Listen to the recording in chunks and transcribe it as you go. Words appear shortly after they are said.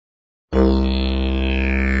G'day,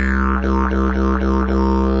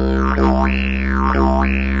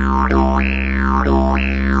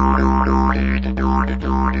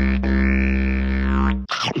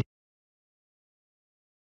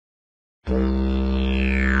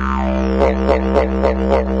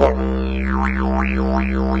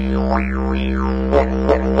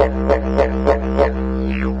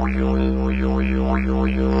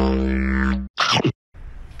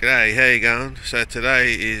 how you going? So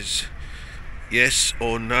today is yes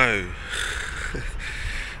or no.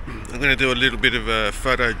 I'm going to do a little bit of a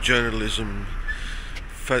photojournalism,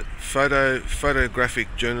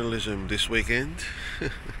 photographic journalism this weekend,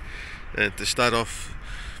 and to start off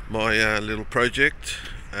my little project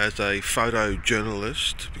as a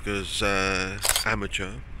photojournalist, because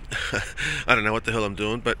amateur. I don't know what the hell I'm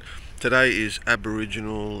doing, but today is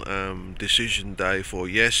Aboriginal decision day for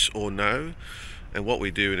yes or no. And what we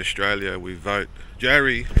do in Australia, we vote.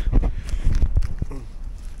 Jerry,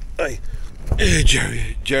 hey,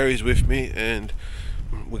 Jerry's with me, and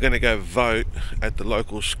we're going to go vote at the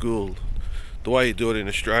local school. The way you do it in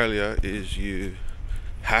Australia is you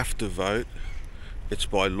have to vote. It's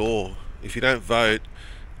by law. If you don't vote,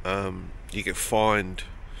 you get fined.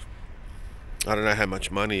 I don't know how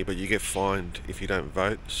much money, but you get fined if you don't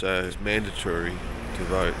vote. So it's mandatory to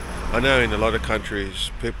vote. I know in a lot of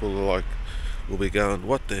countries, people are like, will be going,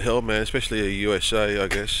 what the hell, man? Especially the USA, I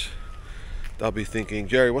guess. They'll be thinking,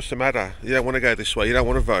 Jerry, what's the matter? You don't want to go this way. You don't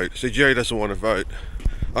want to vote. So Jerry doesn't want to vote.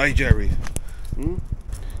 Hey, Jerry, you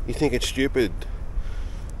think it's stupid?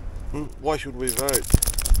 Why should we vote?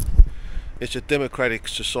 It's a democratic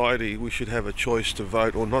society. We should have a choice to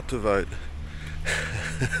vote or not to vote.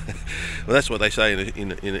 Well, that's what they say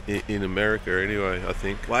in America anyway, I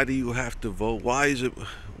think. Why do you have to vote?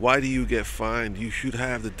 Why do you get fined? You should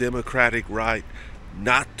have the democratic right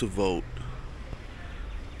not to vote.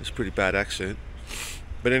 It's a pretty bad accent.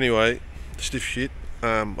 But anyway, stiff shit.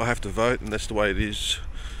 I have to vote, and that's the way it is.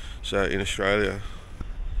 So in Australia.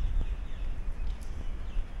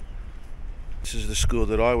 This is the school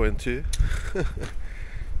that I went to. So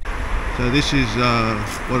this is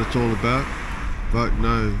what it's all about. Vote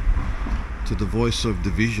no to the voice of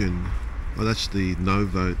division. Well, that's the no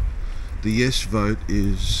vote. The yes vote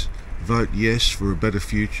is vote yes for a better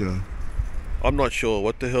future. I'm not sure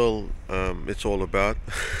what the hell it's all about.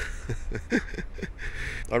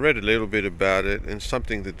 I read a little bit about it, and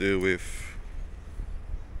something to do with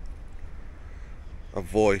a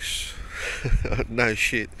voice. No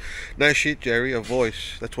shit, Jerry, a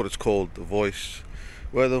voice. That's what it's called, the voice.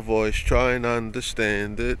 We're the voice, try and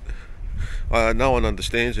understand it. No one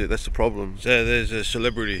understands it, that's the problem. So there's a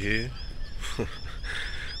celebrity here.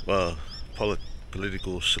 Well,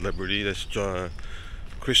 political celebrity. That's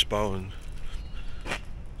Chris Bowen,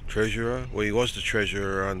 treasurer. Well, he was the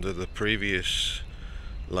treasurer under the previous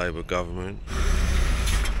Labor government.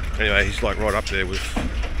 Anyway, he's like right up there with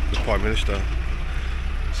the Prime Minister.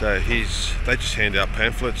 So they just hand out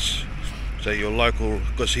pamphlets. So your local,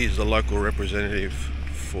 because he's the local representative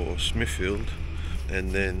for Smithfield,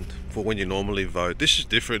 and then for when you normally vote. This is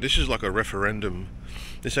different. This is like a referendum.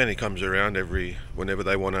 This only comes around whenever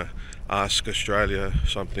they want to ask Australia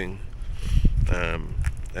something,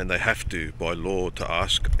 and they have to, by law, to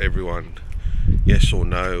ask everyone yes or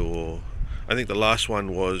no. Or I think the last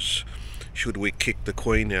one was, should we kick the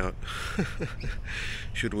Queen out?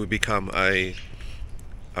 Should we become a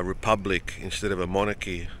republic instead of a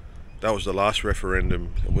monarchy? That was the last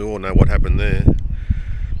referendum, and we all know what happened there.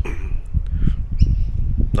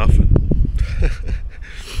 Nothing.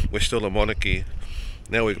 We're still a monarchy.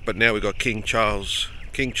 Now we got King Charles.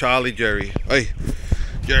 King Charlie, Jerry. Hey,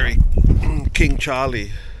 Jerry. King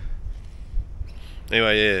Charlie.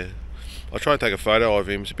 Anyway, yeah. I'll try and take a photo of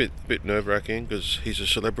him. It's a bit nerve-wracking because he's a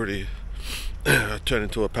celebrity. I turned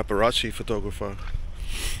into a paparazzi photographer.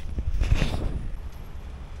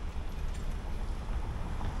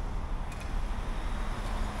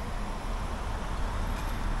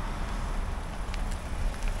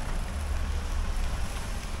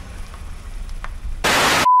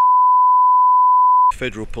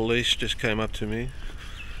 Federal police just came up to me.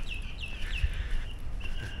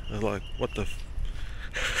 They're like, what the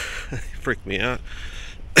freaked me out.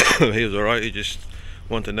 He was alright, he just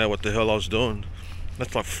wanted to know what the hell I was doing.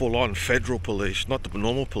 That's like full on federal police, not the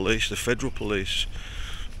normal police, the federal police.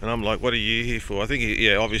 And I'm like, what are you here for? I think,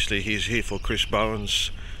 obviously he's here for Chris Bowen's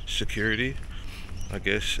security, I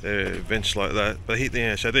guess, events like that. But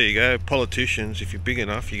so there you go, politicians, if you're big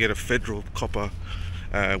enough, you get a federal copper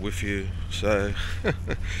with you. So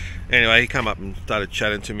anyway, he come up and started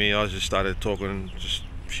chatting to me. I just started talking just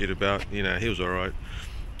shit about, he was alright.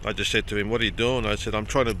 I just said to him, "What are you doing?" I said, "I'm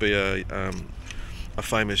trying to be a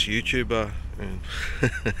famous YouTuber." And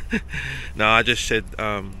no, I just said,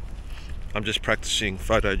 "I'm just practicing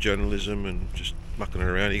photojournalism and just mucking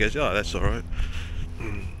around." He goes, "Oh, that's all right."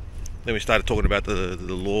 Then we started talking about the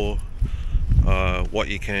law, what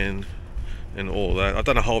you can and all that. I've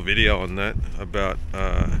done a whole video on that about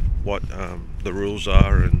what the rules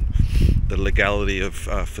are and the legality of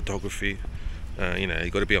photography. You know, you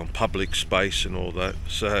got to be on public space and all that.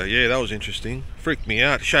 So yeah, that was interesting. Freaked me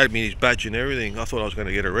out. Showed me his badge and everything. I thought I was going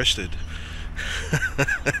to get arrested.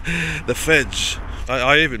 The feds.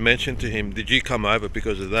 I even mentioned to him, "Did you come over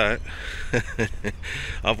because of that?"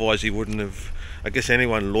 Otherwise he wouldn't have. I guess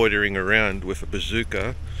anyone loitering around with a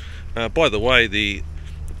bazooka. By the way, the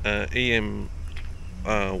EM1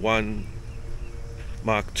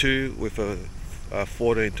 Mark II with a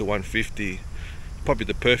 14 to 150, probably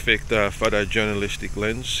the perfect photojournalistic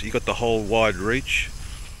lens. You got the whole wide reach.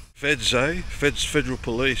 Feds, eh? Federal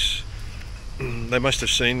police. They must have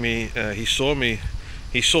seen me. He saw me.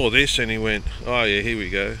 He saw this and he went, "Oh yeah, here we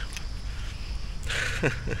go."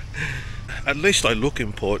 At least I look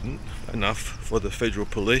important enough for the federal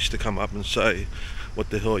police to come up and say, "What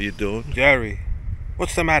the hell are you doing?" "Jerry,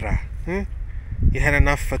 what's the matter? Huh? You had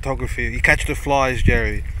enough photography. You catch the flies,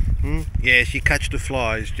 Jerry." "Yes, you catch the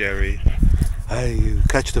flies, Jerry." "Hey, you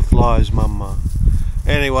catch the flies, mama."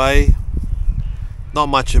 Anyway, not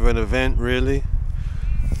much of an event really.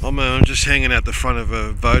 I'm just hanging out the front of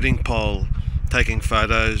a voting poll taking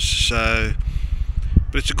photos, so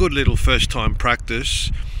but it's a good little first time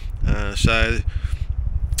practice. So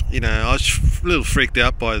you know, I was a little freaked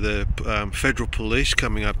out by the federal police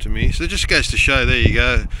coming up to me. So it just goes to show, there you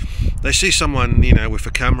go, they see someone, you know, with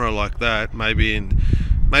a camera like that, maybe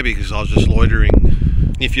because I was just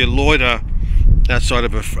loitering. If you loiter outside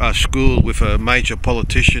of a school with a major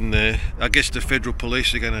politician there, I guess the federal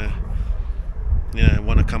police are gonna, you know,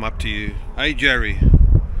 want to come up to you. "Hey Jerry."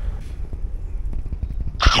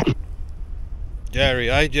 Jerry,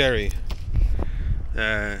 hey Jerry.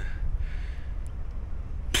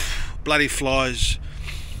 Bloody flies.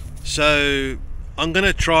 So I'm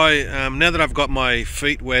gonna try, now that I've got my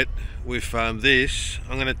feet wet with this,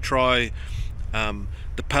 I'm gonna try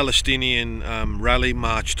the Palestinian rally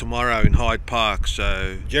march tomorrow in Hyde Park.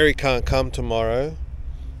 So Jerry can't come tomorrow.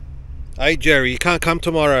 Hey Jerry, you can't come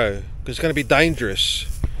tomorrow because it's going to be dangerous.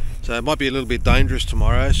 So it might be a little bit dangerous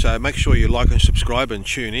tomorrow, so make sure you like and subscribe and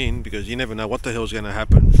tune in, because you never know what the hell's going to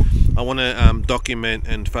happen. I want to document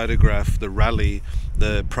and photograph the rally,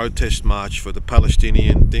 the protest march for the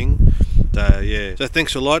Palestinian thing. So yeah, so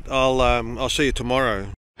thanks a lot. I'll see you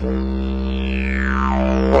tomorrow.